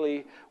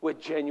quickly with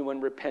genuine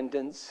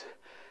repentance.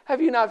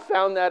 Have you not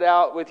found that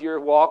out with your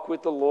walk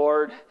with the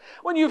Lord?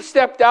 When you've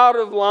stepped out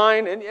of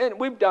line, and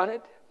we've done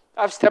it.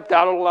 I've stepped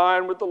out of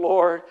line with the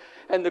Lord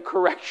and the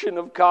correction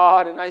of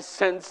God, and I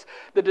sense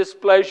the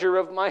displeasure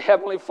of my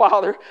Heavenly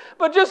Father.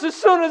 But just as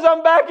soon as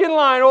I'm back in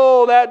line,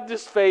 that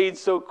just fades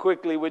so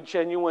quickly with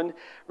genuine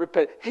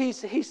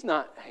repentance. He's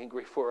not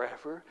angry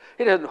forever.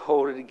 He doesn't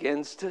hold it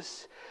against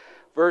us.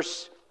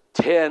 Verse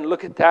 10,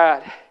 look at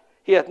that.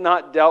 He hath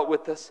not dealt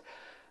with us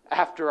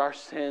after our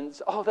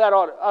sins. That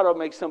ought to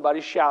make somebody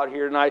shout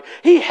here tonight.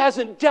 He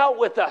hasn't dealt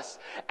with us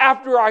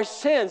after our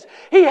sins.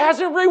 He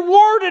hasn't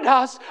rewarded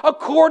us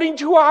according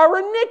to our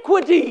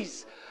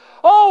iniquities.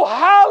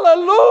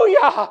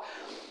 Hallelujah.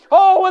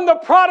 Oh, when the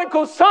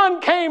prodigal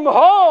son came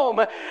home,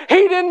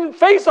 he didn't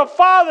face a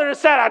father that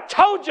said, I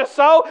told you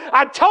so.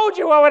 I told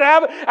you what would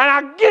happen. And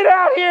I get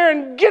out here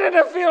and get in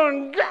the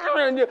field.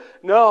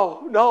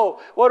 No.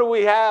 What do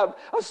we have?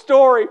 A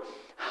story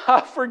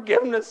of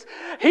forgiveness.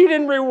 He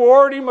didn't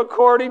reward him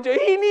according to.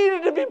 He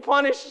needed to be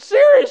punished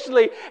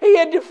seriously. He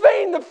had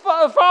defamed the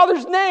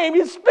father's name.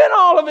 He spent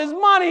all of his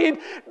money. He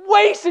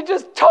wasted,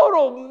 just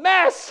total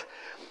mess.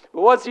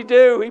 But what's he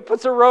do? He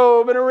puts a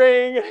robe and a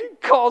ring and he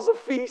calls a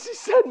feast. He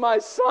said, my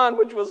son,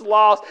 which was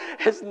lost,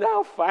 is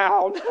now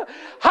found.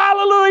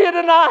 Hallelujah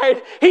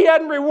tonight. He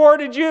hadn't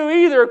rewarded you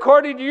either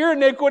according to your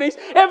iniquities.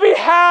 If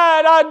he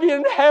had, I'd be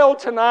in hell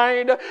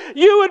tonight.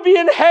 You would be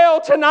in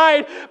hell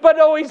tonight. But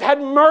oh, he's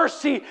had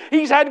mercy.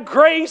 He's had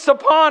grace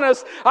upon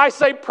us. I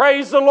say,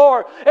 praise the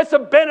Lord. It's a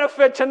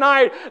benefit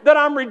tonight that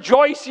I'm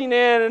rejoicing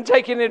in and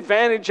taking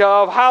advantage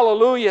of.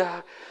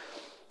 Hallelujah.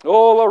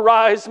 Oh,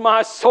 arise,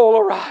 my soul,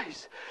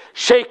 arise.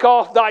 Shake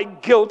off thy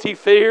guilty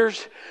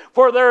fears,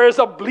 for there is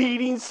a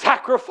bleeding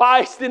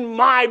sacrifice in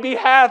my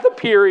behalf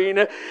appearing,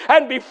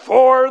 and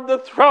before the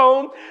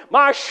throne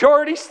my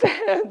surety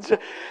stands.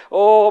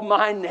 Oh,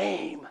 my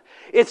name,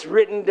 it's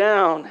written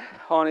down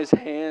on his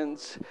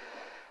hands.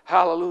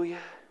 Hallelujah.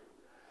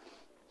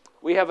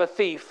 We have a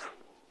thief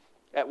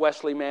at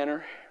Wesley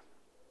Manor.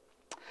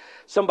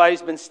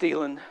 Somebody's been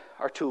stealing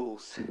our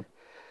tools.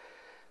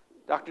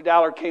 Dr.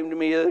 Dowler came to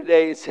me the other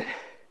day and said,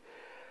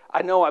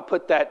 I know I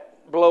put that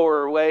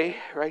blower away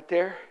right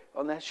there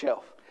on that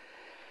shelf,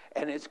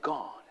 and it's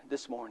gone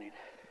this morning.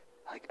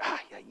 Like,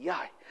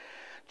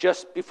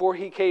 just before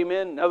he came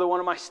in, another one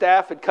of my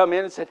staff had come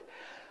in and said,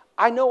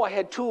 I know I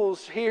had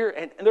tools here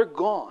and they're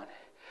gone.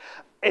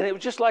 And it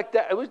was just like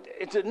that.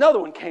 It's another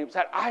one came and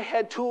said, I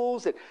had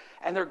tools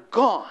and they're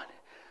gone.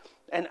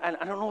 And I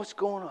don't know what's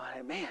going on.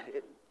 And man,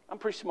 I'm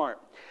pretty smart.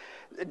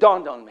 It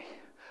dawned on me.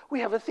 We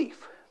have a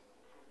thief.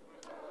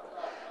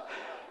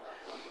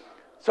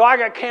 So I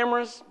got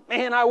cameras.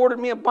 Man, I ordered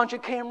me a bunch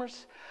of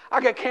cameras. I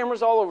got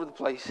cameras all over the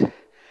place.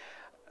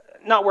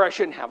 Not where I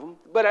shouldn't have them,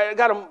 but I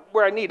got them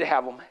where I need to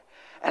have them.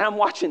 And I'm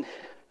watching.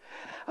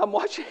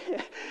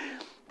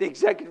 The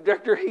executive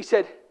director, he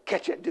said,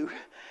 catch that dude.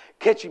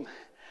 Catch him.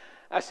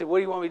 I said, what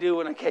do you want me to do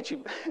when I catch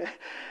him?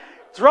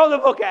 Throw the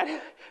book at him.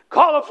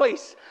 Call the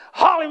police.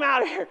 Haul him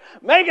out of here.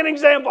 Make an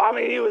example. I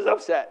mean, he was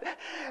upset.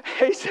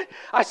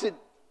 I said,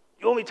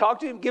 you want me to talk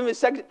to him? Give him a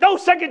second. No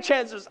second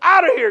chances.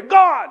 Out of here.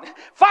 Gone.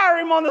 Fire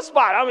him on the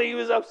spot. I mean, he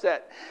was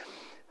upset.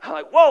 I'm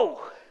like,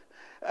 whoa,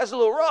 that's a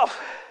little rough.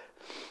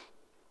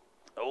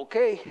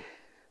 Okay.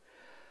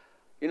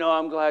 You know,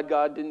 I'm glad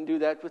God didn't do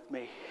that with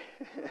me.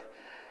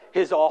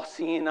 His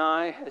all-seeing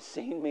eye has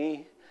seen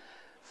me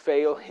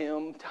fail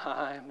him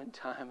time and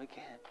time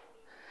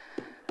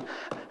again.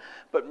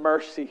 But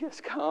mercy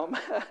has come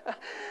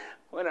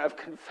when I've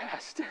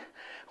confessed,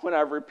 when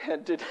I've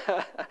repented.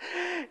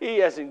 He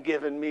hasn't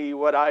given me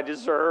what I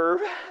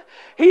deserve.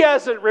 He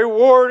hasn't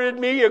rewarded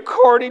me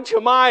according to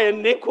my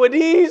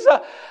iniquities.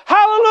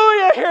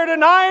 Hallelujah here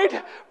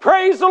tonight.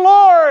 Praise the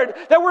Lord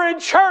that we're in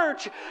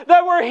church,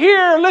 that we're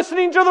here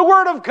listening to the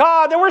Word of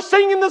God, that we're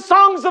singing the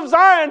songs of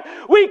Zion.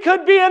 We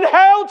could be in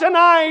hell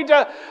tonight,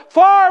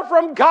 far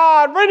from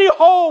God, for any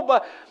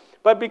hope.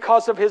 But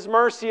because of His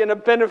mercy and a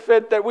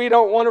benefit that we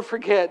don't want to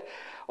forget,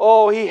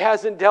 oh, He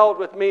hasn't dealt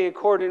with me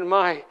according to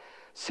my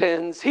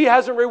sins. He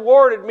hasn't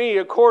rewarded me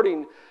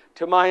according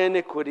to my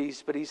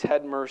iniquities, but He's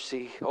had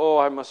mercy. Oh,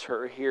 I must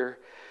hurry here.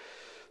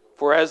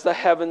 For as the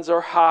heavens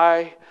are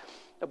high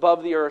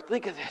above the earth,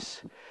 think of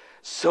this,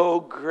 so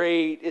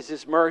great is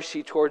His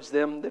mercy towards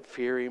them that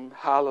fear Him.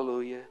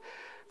 Hallelujah.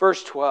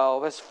 Verse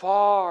 12,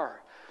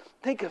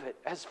 think of it,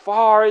 as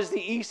far as the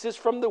east is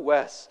from the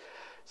west,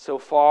 so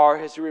far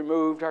has He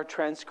removed our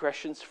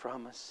transgressions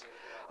from us.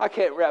 I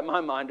can't wrap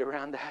my mind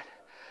around that.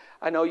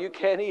 I know you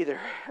can't either.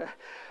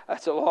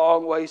 That's a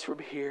long ways from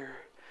here.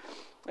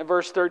 And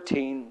verse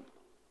 13,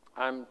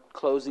 I'm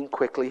closing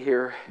quickly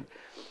here.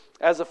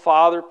 As a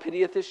father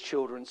pitieth his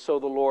children, so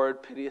the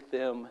Lord pitieth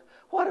them.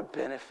 What a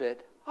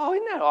benefit. Oh,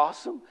 isn't that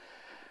awesome?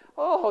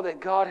 Oh, that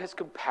God has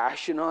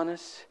compassion on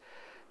us.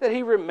 That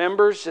He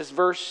remembers, as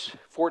verse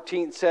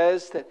 14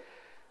 says, that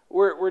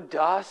we're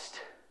dust.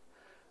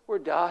 We're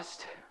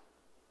dust.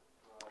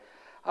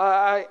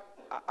 A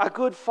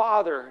good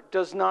father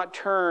does not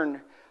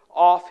turn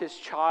off his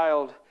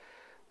child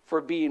for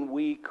being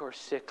weak or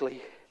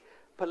sickly.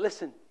 But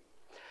listen,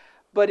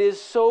 but is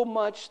so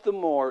much the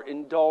more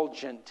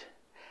indulgent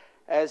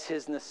as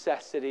his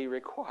necessity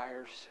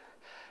requires.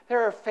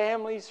 There are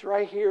families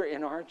right here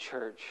in our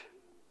church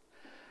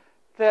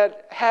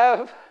that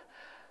have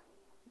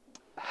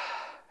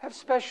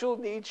special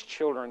needs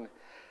children.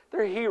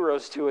 They're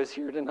heroes to us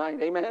here tonight,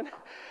 amen?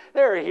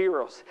 They're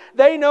heroes.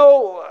 They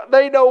know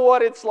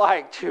what it's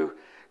like to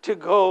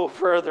go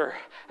further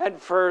and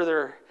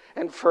further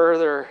and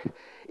further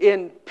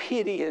in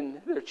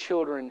pitying their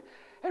children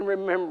and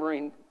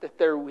remembering that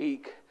they're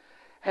weak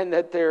and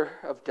that they're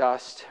of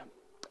dust.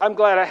 I'm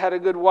glad I had a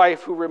good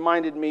wife who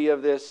reminded me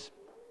of this.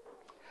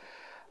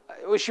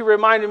 She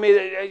reminded me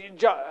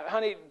that,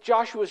 honey,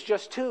 Joshua's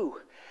just 2.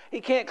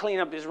 He can't clean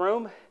up his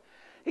room.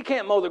 He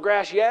can't mow the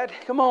grass yet.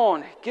 Come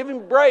on, give him a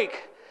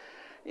break.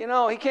 You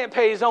know, he can't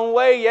pay his own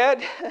way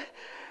yet.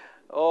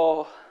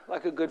 Oh,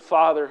 like a good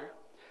father,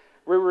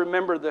 we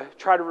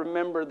try to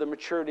remember the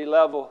maturity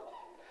level.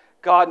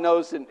 God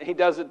knows it. He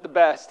does it the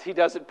best. He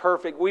does it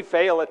perfect. We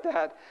fail at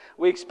that.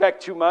 We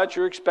expect too much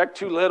or expect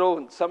too little,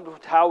 and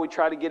somehow we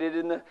try to get it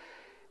in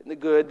the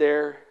good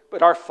there.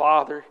 But our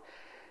Father,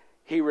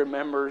 He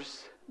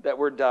remembers that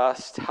we're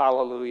dust.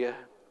 Hallelujah.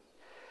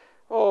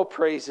 Oh,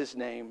 praise His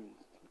name.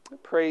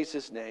 Praise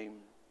His name.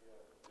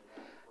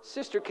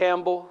 Sister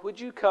Campbell, would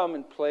you come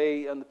and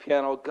play on the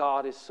piano?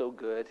 God is so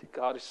good.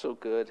 God is so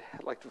good.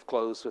 I'd like to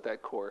close with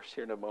that chorus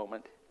here in a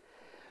moment.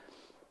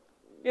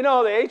 You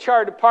know, the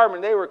HR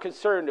department, they were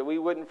concerned that we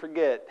wouldn't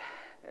forget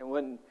and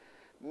wouldn't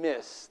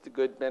miss the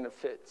good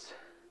benefits.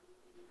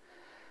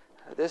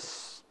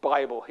 This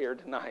Bible here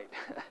tonight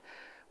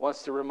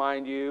wants to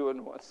remind you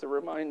and wants to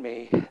remind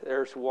me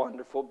there's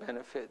wonderful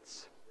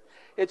benefits.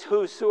 It's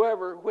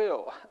whosoever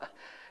will.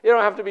 You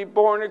don't have to be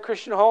born in a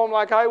Christian home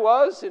like I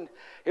was, and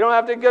you don't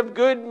have to give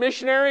good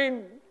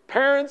missionary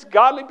parents,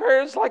 godly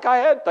parents like I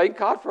had. Thank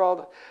God for all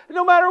that.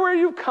 No matter where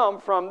you've come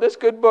from, this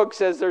good book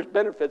says there's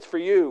benefits for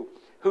you.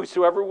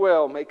 Whosoever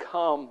will may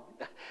come.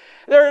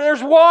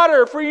 There's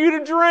water for you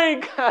to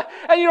drink,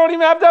 and you don't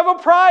even have to have a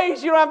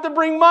price. You don't have to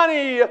bring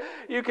money.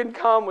 You can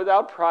come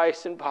without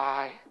price and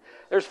buy.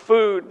 There's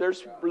food.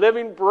 There's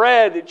living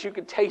bread that you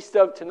can taste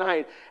of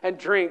tonight and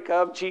drink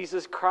of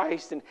Jesus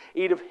Christ and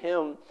eat of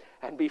Him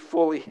and be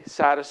fully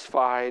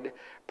satisfied.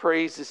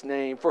 Praise His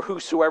name. For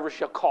whosoever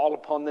shall call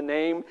upon the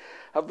name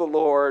of the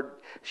Lord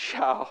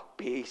shall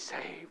be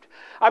saved.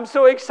 I'm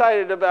so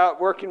excited about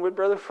working with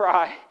Brother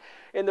Fry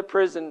in the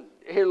prison,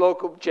 here,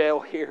 local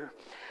jail here,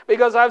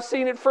 because I've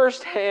seen it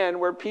firsthand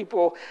where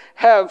people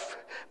have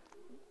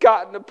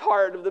gotten a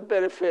part of the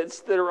benefits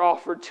that are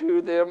offered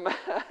to them.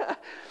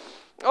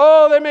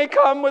 Oh, they may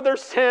come with their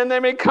sin, they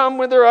may come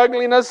with their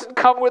ugliness, and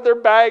come with their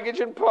baggage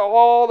and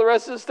all the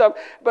rest of the stuff,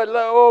 but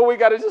oh, we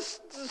got to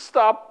just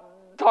stop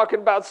talking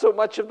about so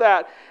much of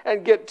that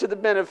and get to the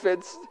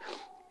benefits.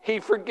 He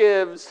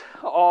forgives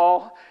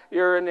all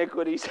your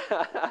iniquities.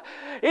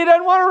 He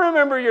doesn't want to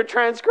remember your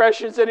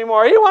transgressions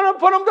anymore. He wants to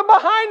put them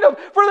behind him,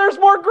 for there's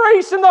more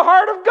grace in the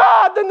heart of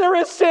God than there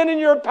is sin in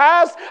your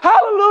past.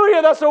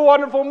 Hallelujah. That's a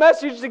wonderful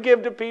message to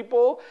give to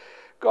people.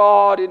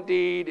 God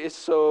indeed is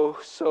so,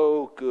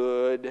 so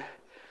good.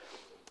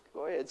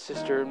 Go ahead,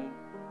 sister.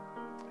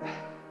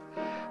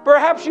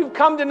 Perhaps you've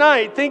come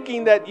tonight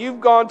thinking that you've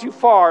gone too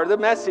far. The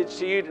message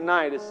to you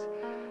tonight is,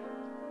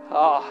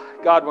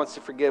 God wants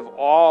to forgive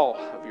all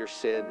of your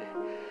sin.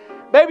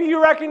 Maybe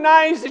you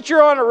recognize that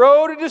you're on a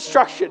road of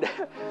destruction.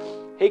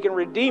 He can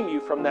redeem you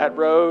from that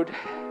road.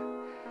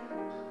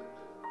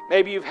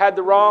 Maybe you've had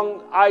the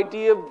wrong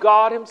idea of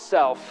God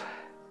Himself,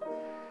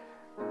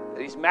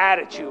 that He's mad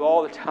at you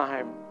all the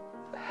time.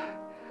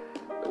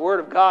 The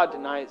Word of God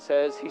tonight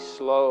says He's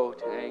slow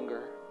to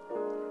anger.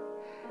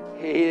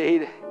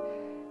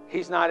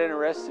 He's not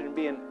interested in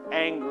being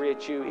angry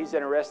at you. He's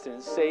interested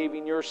in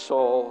saving your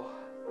soul.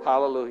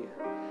 Hallelujah.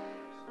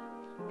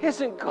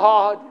 Isn't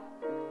God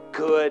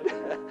good?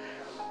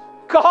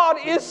 God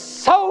is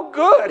so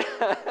good.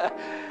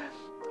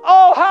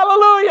 Oh,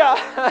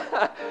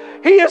 hallelujah.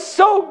 He is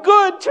so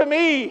good to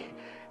me,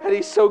 and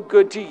He's so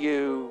good to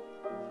you.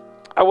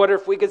 I wonder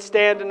if we could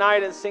stand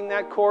tonight and sing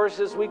that chorus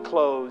as we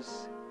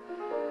close.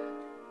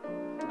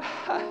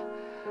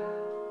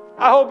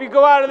 I hope you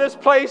go out of this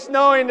place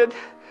knowing that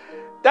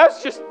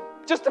that's just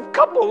a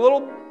couple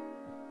little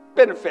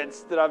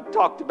benefits that I've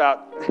talked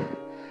about.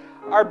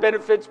 Our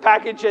benefits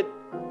package at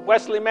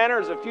Wesley Manor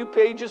is a few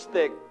pages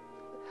thick.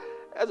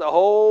 That's a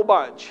whole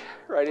bunch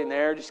right in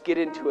there. Just get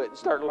into it and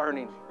start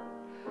learning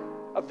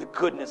of the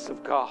goodness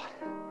of God.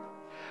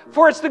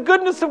 For it's the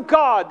goodness of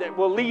God that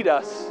will lead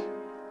us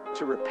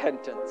to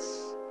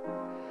repentance.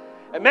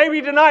 And maybe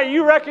tonight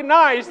you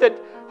recognize that,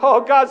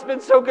 oh, God's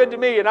been so good to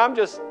me, and I'm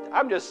just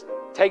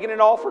taking it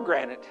all for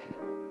granted.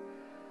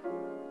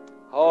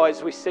 Oh,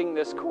 as we sing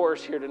this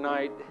chorus here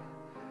tonight,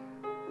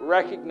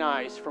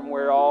 recognize from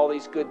where all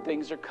these good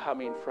things are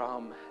coming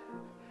from.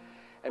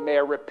 And may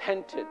a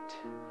repentant,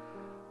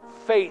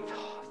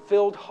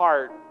 faith-filled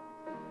heart,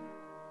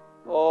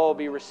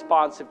 be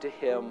responsive to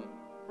Him.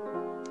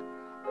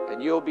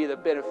 And you'll be the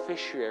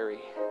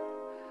beneficiary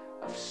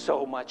of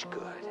so much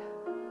good.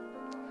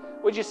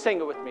 Would you sing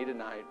it with me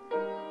tonight?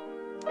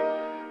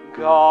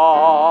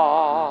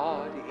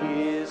 God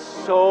is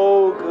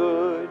so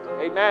good.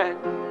 Amen.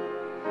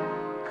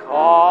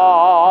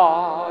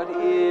 God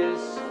is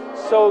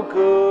so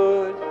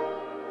good.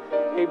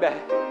 Amen.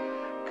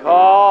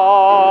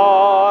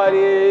 God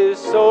is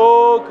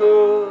so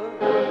good.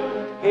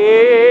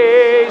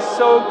 He's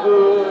so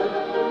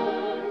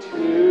good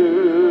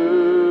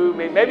to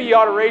me. Maybe you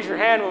ought to raise your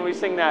hand when we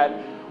sing that.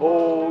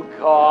 Oh,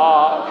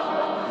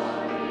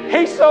 God.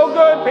 He's so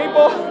good,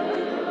 people.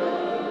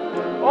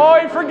 Oh,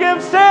 He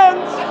forgives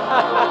sins.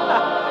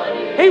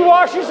 He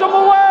washes them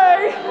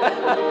away.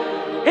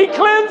 He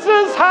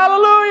cleanses.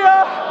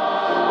 Hallelujah.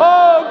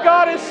 Oh,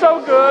 God is so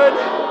good.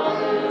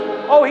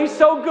 Oh, He's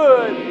so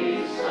good.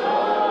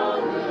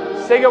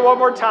 Sing it one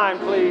more time,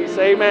 please.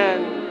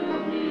 Amen.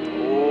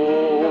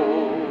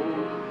 Oh,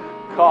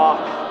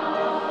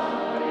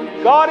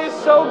 God is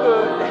so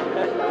good.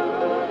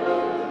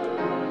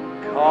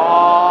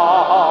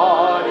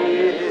 God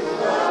is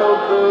so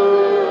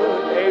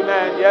good.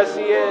 Amen. Yes,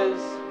 He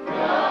is.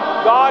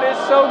 God is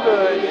so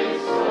good.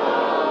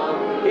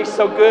 He's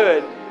so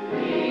good.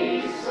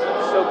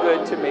 So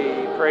good to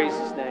me. Praise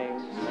His name.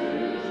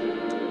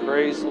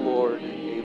 Praise the Lord.